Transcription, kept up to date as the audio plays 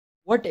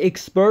What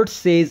experts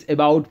says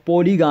about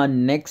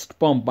Polygon next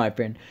pump, my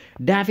friend.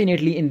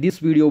 Definitely in this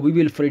video we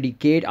will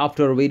predicate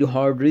after a very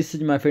hard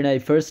research, my friend. I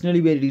personally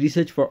very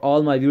research for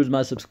all my viewers,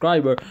 my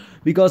subscriber,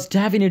 because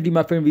definitely,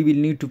 my friend, we will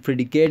need to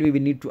predicate, we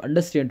will need to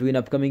understand to in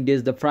upcoming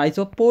days the price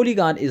of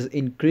Polygon is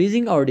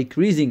increasing or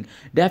decreasing.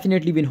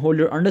 Definitely when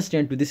holder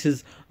understand to this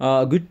is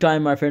a good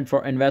time, my friend,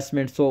 for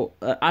investment. So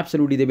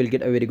absolutely they will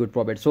get a very good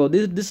profit. So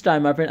this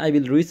time, my friend, I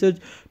will research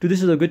to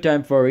this is a good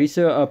time for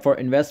research for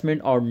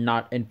investment or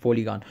not in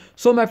Polygon.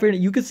 So my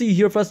friend, you can see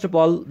here first of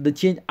all the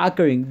change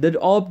occurring, the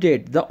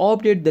update,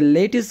 the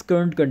latest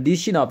current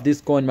condition of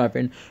this coin, my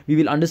friend. We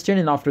will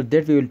understand, and after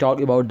that we will talk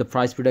about the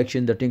price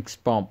prediction, the things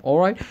pump. All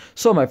right.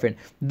 So my friend,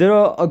 there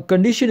are a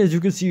condition, as you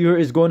can see here,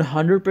 is going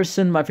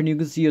 100%, my friend. You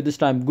can see here this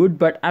time good,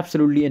 but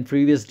absolutely in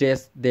previous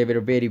days they were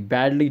very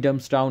badly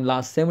dumps down.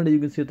 Last 7 days you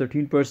can see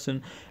 13%.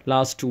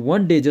 Last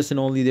 1 day just and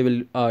only they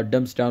will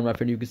dumps down, my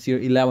friend. You can see here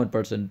 11%,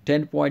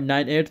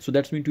 10.98. So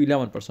that's mean to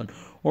 11%.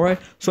 All right.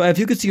 So if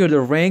you can see here the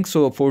rank,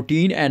 so 14,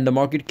 and the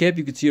market cap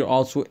you can see here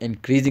also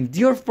increasing.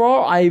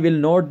 Therefore I will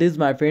note this,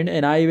 my friend,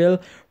 and I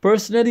will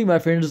personally, my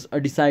friends,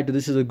 decide to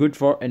this is a good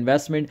for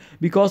investment,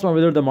 because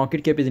whether the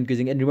market cap is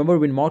increasing, and remember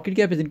when market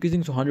cap is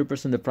increasing, so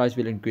 100% the price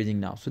will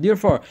increasing now. So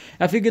therefore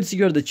if you can see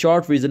here the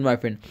chart reason, my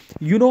friend,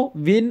 you know,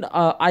 when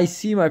I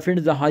see, my friend,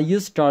 the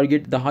highest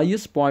target, the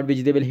highest point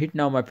which they will hit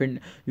now, my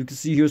friend, you can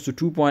see here, so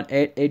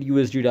 2.88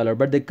 USD dollar,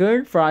 but the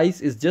current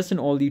price is just an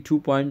only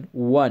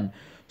 2.1.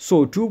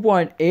 So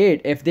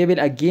 2.8, if they will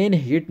again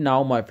hit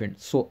now, my friend,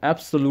 so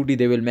absolutely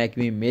they will make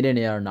me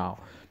millionaire now,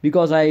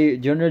 because I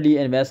generally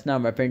invest now,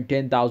 my friend,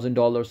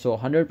 $10,000. So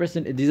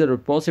 100% these are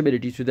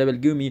possibilities. So they will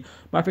give me,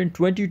 my friend,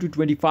 20 to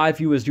 25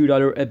 USD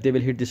dollar if they will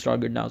hit this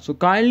target now. So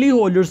kindly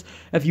holders,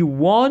 if you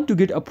want to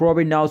get a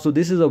profit now, so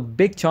this is a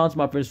big chance,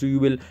 my friends. So you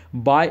will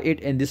buy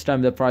it, and this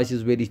time the price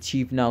is very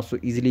cheap now, so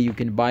easily you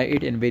can buy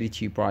it in very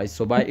cheap price.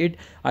 So buy it.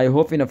 I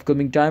hope in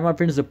upcoming time, my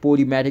friends, the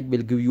Polymatic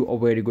will give you a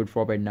very good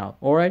profit now.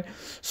 All right.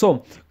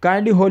 So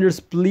kindly holders,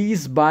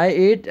 please buy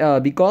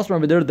it, because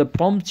whether the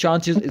pump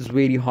chances is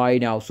very high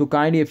now. So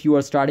kindly, if you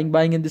are starting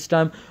buying in this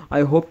time,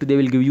 I hope they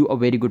will give you a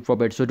very good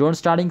profit. So don't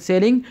starting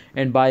selling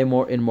and buy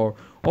more and more.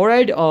 All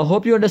right.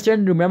 Hope you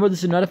understand. Remember,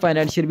 this is not a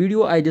financial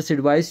video. I just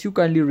advise you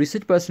kindly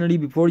research personally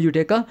before you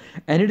take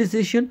any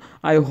decision.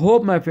 I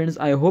hope, my friends,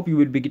 I hope you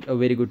will get a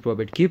very good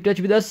profit. Keep touch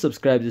with us.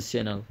 Subscribe this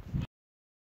channel.